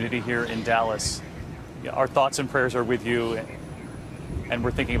extended community here in Dallas. Our thoughts and prayers are with you, and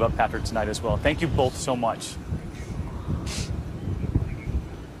we're thinking about Patrick tonight as well. Thank you both so much.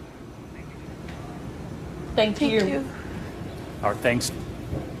 Thank you. Our thanks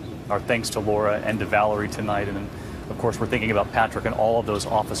to Laura and to Valerie tonight, and of course we're thinking about Patrick and all of those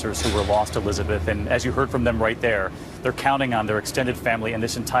officers who were lost, Elizabeth. And as you heard from them right there, they're counting on their extended family and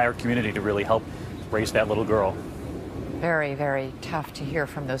this entire community to really help raise that little girl. Very, very tough to hear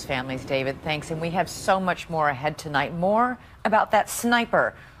from those families, David. Thanks. And we have so much more ahead tonight. More about that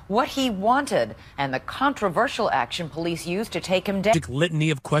sniper, what he wanted, and the controversial action police used to take him down.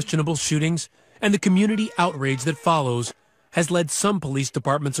 Litany of questionable shootings and the community outrage that follows has led some police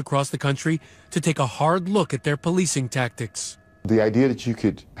departments across the country to take a hard look at their policing tactics. The idea that you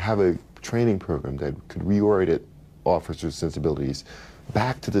could have a training program that could reorient officers' sensibilities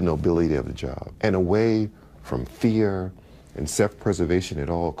back to the nobility of the job and away from fear and self-preservation at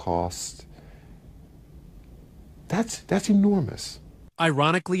all costs, that's enormous.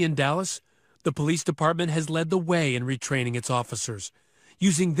 Ironically, in Dallas, the police department has led the way in retraining its officers,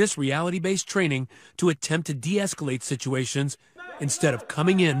 using this reality-based training to attempt to de-escalate situations instead of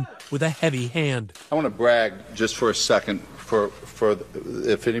coming in with a heavy hand. I want to brag just for a second for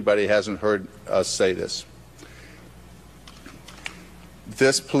if anybody hasn't heard us say this.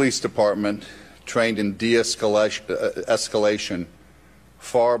 This police department trained in de-escalation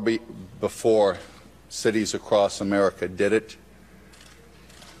far before cities across America did it.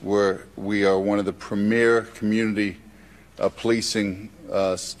 We are one of the premier community policing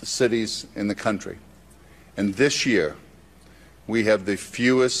cities in the country. And this year, we have the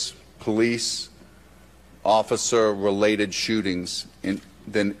fewest police officer-related shootings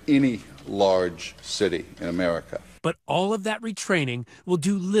than any large city in America. But all of that retraining will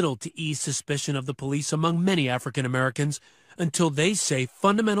do little to ease suspicion of the police among many African Americans until they say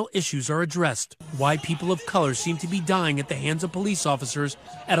fundamental issues are addressed. Why people of color seem to be dying at the hands of police officers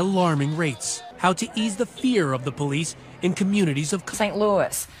at alarming rates. How to ease the fear of the police in communities of St.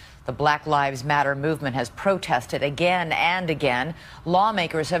 Louis. The Black Lives Matter movement has protested again and again.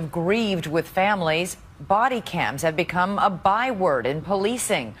 Lawmakers have grieved with families. Body cams have become a byword in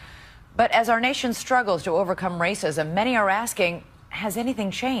policing. But as our nation struggles to overcome racism, many are asking, has anything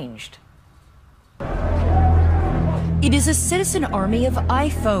changed? It is a citizen army of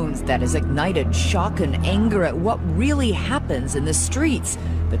iPhones that has ignited shock and anger at what really happens in the streets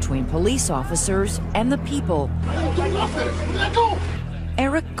between police officers and the people.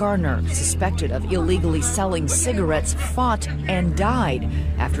 Eric Garner, suspected of illegally selling cigarettes, fought and died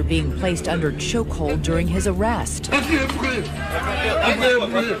after being placed under chokehold during his arrest.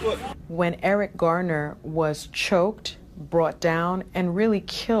 When Eric Garner was choked, brought down, and really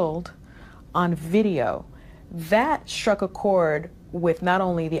killed on video, that struck a chord with not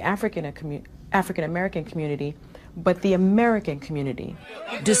only the African American community, but the American community.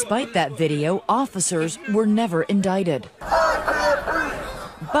 Despite that video, officers were never indicted.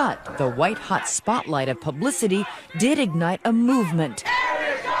 But the white-hot spotlight of publicity did ignite a movement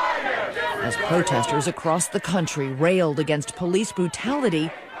as protesters across the country railed against police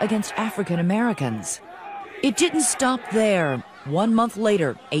brutality against African Americans. It didn't stop there. 1 month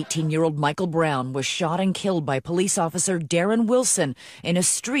later, 18-year-old Michael Brown was shot and killed by police officer Darren Wilson in a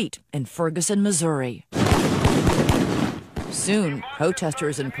street in Ferguson, Missouri. Soon,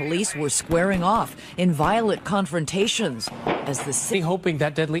 protesters and police were squaring off in violent confrontations as the city hoping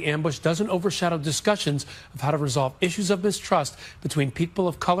that deadly ambush doesn't overshadow discussions of how to resolve issues of mistrust between people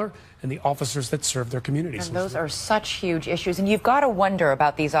of color and the officers that serve their communities. And those are such huge issues. And you've got to wonder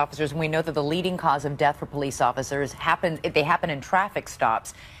about these officers. And we know that the leading cause of death for police officers happen in traffic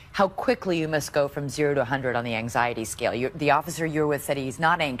stops. How quickly you must go from 0 to 100 on the anxiety scale. The officer you're with said he's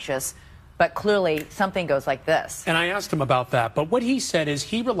not anxious, but clearly something goes like this. And I asked him about that, but what he said is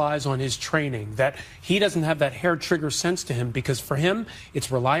he relies on his training, that he doesn't have that hair trigger sense to him, because for him,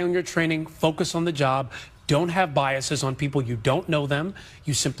 it's rely on your training, focus on the job, don't have biases on people. You don't know them.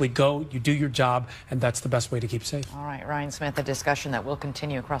 You simply go, you do your job, and that's the best way to keep safe. All right, Ryan Smith, a discussion that will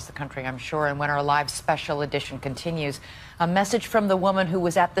continue across the country, I'm sure. And when our live special edition continues, a message from the woman who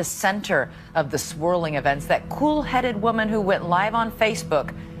was at the center of the swirling events, that cool-headed woman who went live on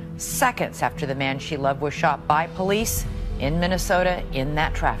Facebook seconds after the man she loved was shot by police in Minnesota in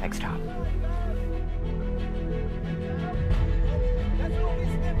that traffic stop.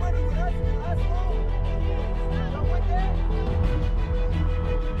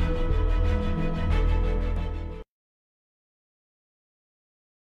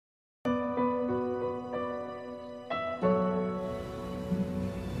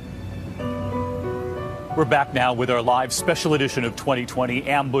 We're back now with our live special edition of 2020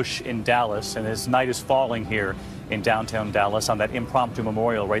 Ambush in Dallas. And as night is falling here in downtown Dallas on that impromptu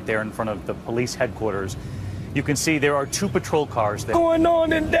memorial right there in front of the police headquarters, you can see there are 2 patrol cars there. Going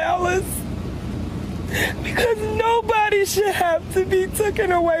on in Dallas because nobody should have to be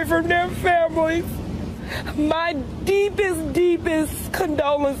taken away from their families. My deepest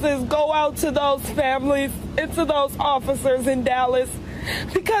condolences go out to those families and to those officers in Dallas,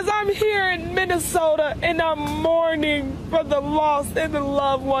 because I'm here in Minnesota and I'm mourning for the loss and the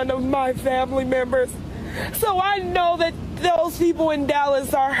loved one of my family members. So I know that those people in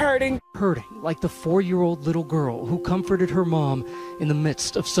Dallas are hurting. Hurting like the 4-year-old little girl who comforted her mom in the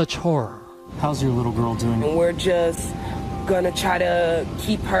midst of such horror. How's your little girl doing? We're just gonna try to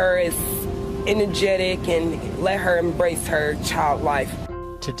keep her as energetic and let her embrace her child life.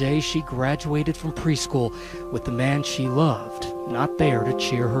 Today she graduated from preschool with the man she loved not there to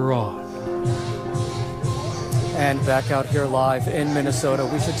cheer her on. And back out here live in Minnesota,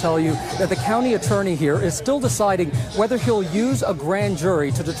 we should tell you that the county attorney here is still deciding whether he'll use a grand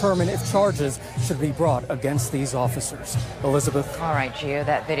jury to determine if charges should be brought against these officers. Elizabeth. All right, Gio,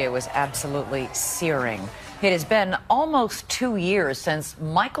 that video was absolutely searing. It has been almost 2 years since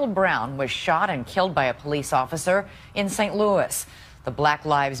Michael Brown was shot and killed by a police officer in St. Louis. The Black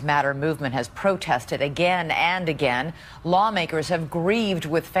Lives Matter movement has protested again and again. Lawmakers have grieved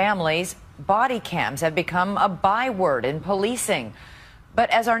with families. Body cams have become a byword in policing. But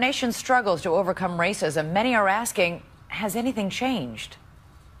as our nation struggles to overcome racism, many are asking, has anything changed?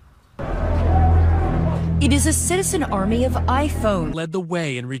 It is a citizen army of iPhone. Led the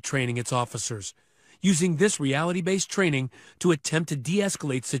way in retraining its officers, using this reality-based training to attempt to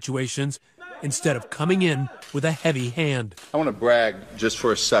de-escalate situations instead of coming in with a heavy hand. I want to brag just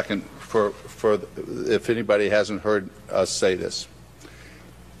for a second for if anybody hasn't heard us say this.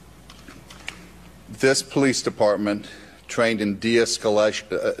 This police department trained in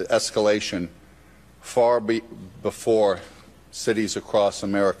de-escalation far before cities across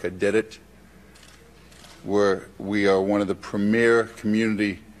America did it. We are one of the premier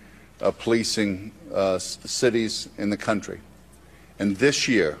community policing cities in the country. And this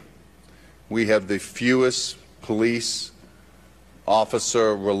year, we have the fewest police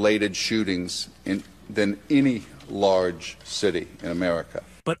officer-related shootings than any large city in America.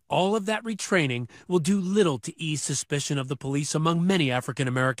 But all of that retraining will do little to ease suspicion of the police among many African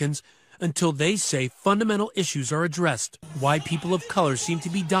Americans until they say fundamental issues are addressed. Why people of color seem to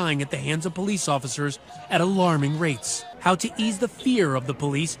be dying at the hands of police officers at alarming rates. How to ease the fear of the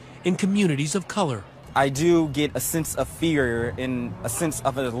police in communities of color. I do get a sense of fear and a sense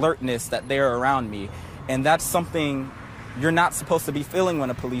of alertness that they're around me. And that's something you're not supposed to be feeling when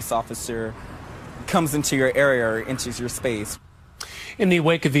a police officer comes into your area or enters your space. In the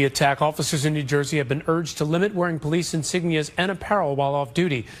wake of the attack, officers in New Jersey have been urged to limit wearing police insignias and apparel while off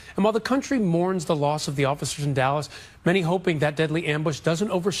duty. And while the country mourns the loss of the officers in Dallas, many hoping that deadly ambush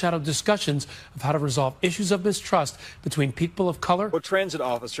doesn't overshadow discussions of how to resolve issues of mistrust between people of color. Transit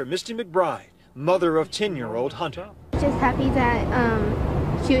officer Misty McBride, mother of 10-year-old Hunter. Just happy that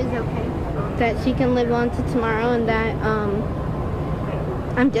she was okay, that she can live on to tomorrow, and that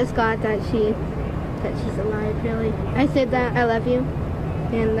I'm just glad that she's alive, really. I said that I love you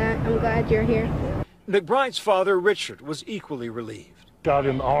and that I'm glad you're here. McBride's father, Richard, was equally relieved. Shot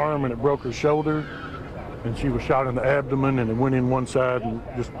in the arm and it broke her shoulder, and she was shot in the abdomen and it went in one side and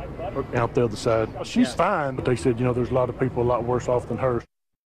just out the other side. She's fine, but they said, you know, there's a lot of people a lot worse off than her.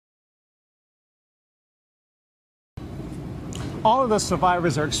 All of the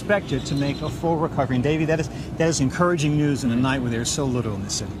survivors are expected to make a full recovery. And Davey, that is encouraging news in a night where there's so little in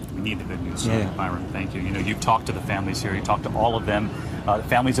the city. We need the good news, Byron. Thank you. You know, you've talked to the families here. You talked to all of them, the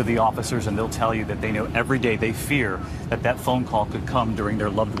families of the officers, and they'll tell you that they know every day they fear that that phone call could come during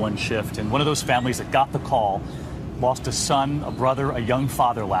their loved one's shift. And one of those families that got the call lost a son, a brother, a young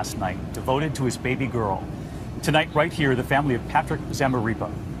father last night, devoted to his baby girl. Tonight, right here, the family of Patrick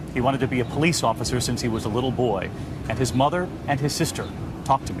Zamaripa. He wanted to be a police officer since he was a little boy, and his mother and his sister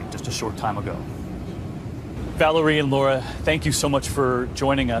talked to me just a short time ago. Valerie and Laura, thank you so much for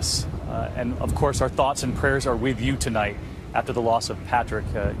joining us. And of course, our thoughts and prayers are with you tonight after the loss of Patrick,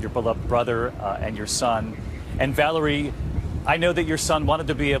 your beloved brother and your son. And Valerie, I know that your son wanted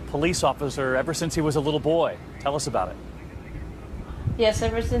to be a police officer ever since he was a little boy. Tell us about it. Yes,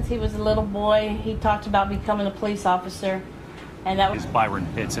 ever since he was a little boy, he talked about becoming a police officer. And that was Byron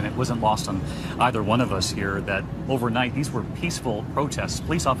Pitts, and it wasn't lost on either one of us here that overnight these were peaceful protests.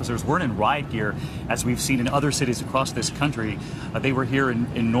 Police officers weren't in riot gear, as we've seen in other cities across this country. They were here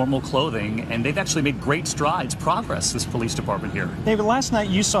in normal clothing, and they've actually made great strides, progress, this police department here. David, last night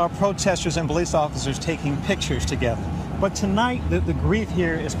you saw protesters and police officers taking pictures together. But tonight, the grief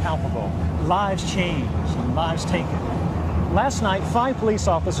here is palpable. Lives changed and lives taken. Last night, 5 police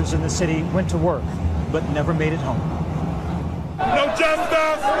officers in the city went to work, but never made it home. No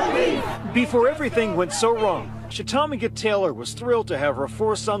justice! Before everything went so wrong, Chatamika Taylor was thrilled to have her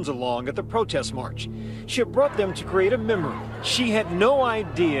 4 sons along at the protest march. She had brought them to create a memory. She had no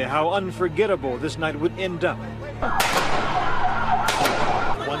idea how unforgettable this night would end up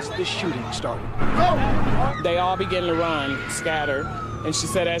once the shooting started. They all began to run, scattered, and she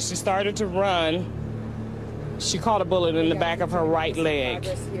said as she started to run, she caught a bullet in the back of her right leg.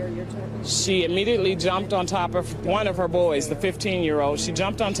 She immediately jumped on top of one of her boys, the 15-year-old. She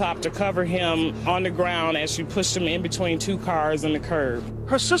jumped on top to cover him on the ground as she pushed him in between 2 cars and the curb.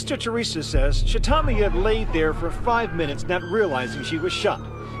 Her sister Teresa says Chatamika had laid there for 5 minutes not realizing she was shot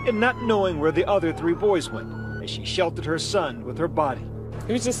and not knowing where the other 3 boys went as she sheltered her son with her body.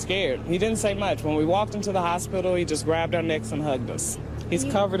 He was just scared. He didn't say much. When we walked into the hospital, he just grabbed our necks and hugged us. He's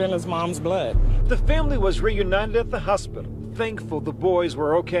covered in his mom's blood. The family was reunited at the hospital, thankful the boys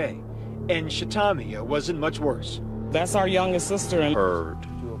were okay. And Chatamika wasn't much worse. That's our youngest sister. And heard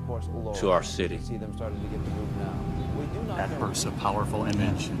to our city. That burst a powerful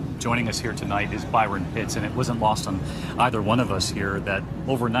image. And joining us here tonight is Byron Pitts, and it wasn't lost on either one of us here that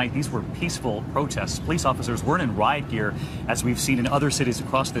overnight these were peaceful protests. Police officers weren't in riot gear, as we've seen in other cities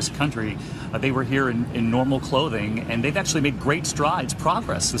across this country. They were here in normal clothing, and they've actually made great strides,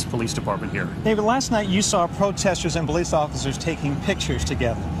 progress, this police department here. David, last night you saw protesters and police officers taking pictures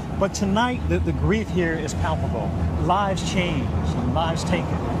together. But tonight, the grief here is palpable. Lives changed and lives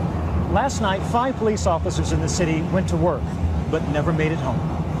taken. Last night, 5 police officers in the city went to work, but never made it home.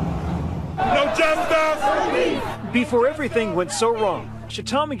 No justice! Before everything went so wrong,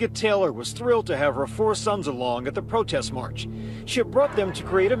 Chatamika Taylor was thrilled to have her 4 sons along at the protest march. She had brought them to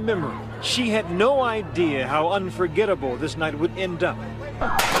create a memory. She had no idea how unforgettable this night would end up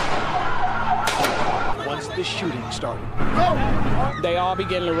once the shooting started. They all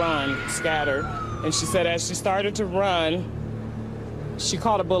began to run, scattered, and she said as she started to run, she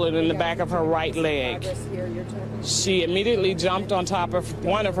caught a bullet in the back of her right leg. She immediately jumped on top of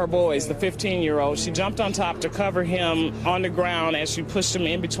one of her boys, the 15-year-old. She jumped on top to cover him on the ground as she pushed him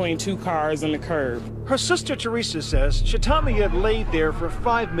in between 2 cars and the curb. Her sister Teresa says Chatamika had laid there for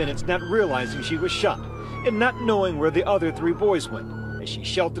 5 minutes not realizing she was shot and not knowing where the other 3 boys went as she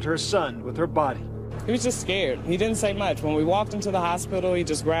sheltered her son with her body. He was just scared. He didn't say much. When we walked into the hospital, he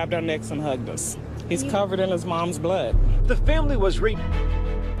just grabbed our necks and hugged us. He's covered in his mom's blood. The family was We're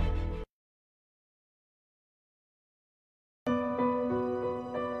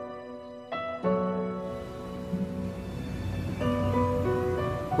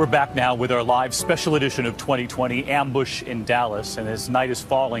back now with our live special edition of 2020 Ambush in Dallas. And as night is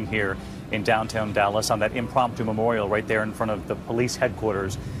falling here in downtown Dallas on that impromptu memorial right there in front of the police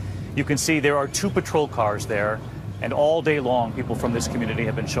headquarters, you can see there are 2 patrol cars there. And all day long, people from this community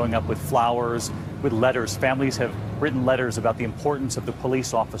have been showing up with flowers, with letters. Families have written letters about the importance of the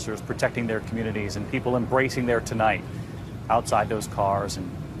police officers protecting their communities, and people embracing there tonight outside those cars, and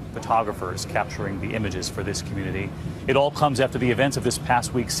photographers capturing the images for this community. It all comes after the events of this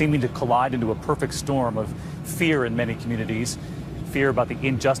past week seeming to collide into a perfect storm of fear in many communities, fear about the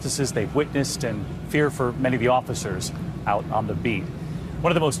injustices they've witnessed, and fear for many of the officers out on the beat. One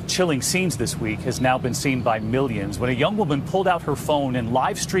of the most chilling scenes this week has now been seen by millions when a young woman pulled out her phone and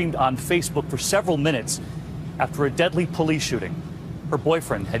live streamed on Facebook for several minutes after a deadly police shooting. Her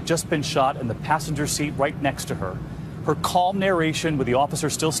boyfriend had just been shot in the passenger seat right next to her. Her calm narration, with the officer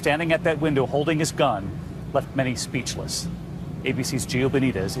still standing at that window holding his gun, left many speechless. ABC's Gio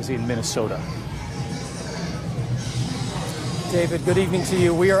Benitez is in Minnesota. David, good evening to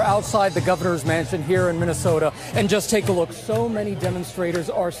you. We are outside the governor's mansion here in Minnesota, and just take a look. So many demonstrators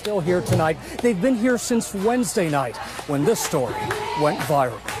are still here tonight. They've been here since Wednesday night when this story went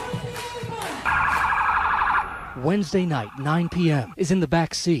viral. Wednesday night, 9 p.m. is in the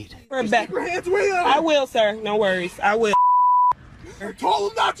back seat. We're back. I will, sir. No worries. I will. I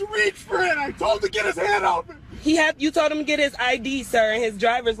told him not to reach for it. I told him to get his hand out. You told him to get his ID, sir, and his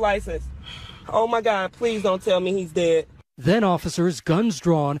driver's license. Oh my God, please don't tell me he's dead. Then officers, guns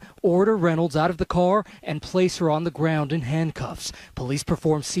drawn, order Reynolds out of the car and place her on the ground in handcuffs. Police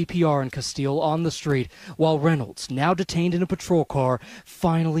perform CPR in Castile on the street, while Reynolds, now detained in a patrol car,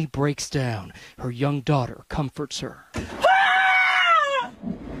 finally breaks down. Her young daughter comforts her.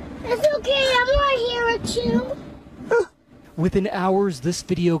 touch him. Within hours, this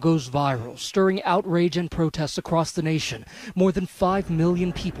video goes viral, stirring outrage and protests across the nation. More than 5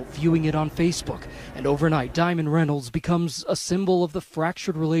 million people viewing it on Facebook. And overnight, Diamond Reynolds becomes a symbol of the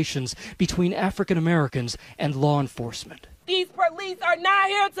fractured relations between African Americans and law enforcement. These police are not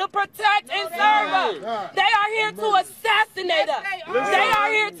here to protect and serve us. They are here to assassinate us. They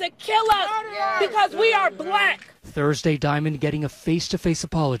are here to kill us because we are black. Thursday, Diamond getting a face-to-face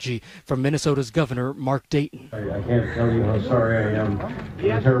apology from Minnesota's Governor Mark Dayton. I can't tell you how sorry I am for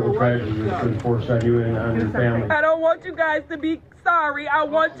the terrible tragedy that's been forced on you and on your family. I don't want you guys to be sorry. I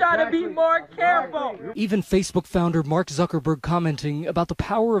want y'all to be more careful. Even Facebook founder Mark Zuckerberg commenting about the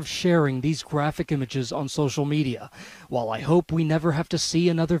power of sharing these graphic images on social media. While I hope we never have to see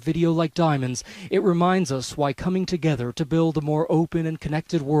another video like Diamond's, it reminds us why coming together to build a more open and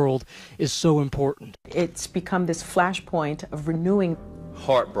connected world is so important. It's become this flashpoint of renewing.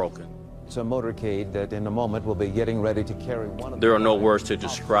 Heartbroken. It's a motorcade that in a moment will be getting ready to carry one of There are no words to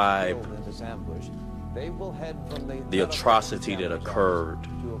describe They will head from the atrocity that occurred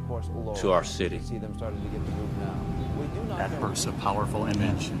to our city. That burst of powerful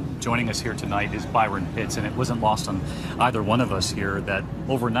image. Joining us here tonight is Byron Pitts, and it wasn't lost on either one of us here that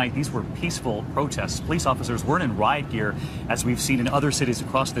overnight these were peaceful protests. Police officers weren't in riot gear as we've seen in other cities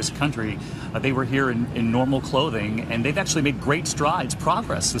across this country. They were here in normal clothing, and they've actually made great strides,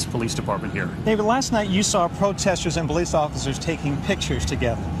 progress, this police department here. David, last night you saw protesters and police officers taking pictures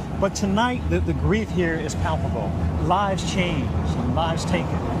together. But tonight, the grief here is palpable. Lives changed and lives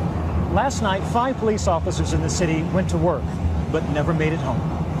taken. Last night, 5 police officers in the city went to work, but never made it home.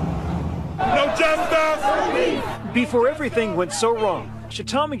 No justice! Before everything went so wrong,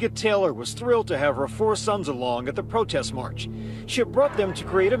 Chitamega Taylor was thrilled to have her 4 sons along at the protest march. She brought them to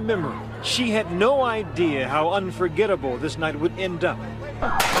create a memory. She had no idea how unforgettable this night would end up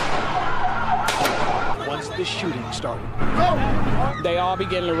once the shooting started. They all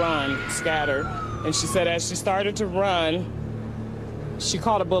began to run, scattered. And she said as she started to run, she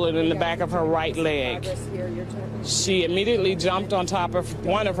caught a bullet in the back of her right leg. She immediately jumped on top of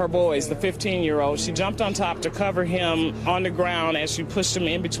one of her boys, the 15-year-old. She jumped on top to cover him on the ground as she pushed him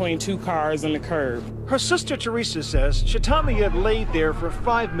in between 2 cars and the curb. Her sister Teresa says Chitamega laid there for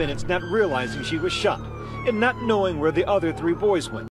 5 minutes not realizing she was shot and not knowing where the other 3 boys went.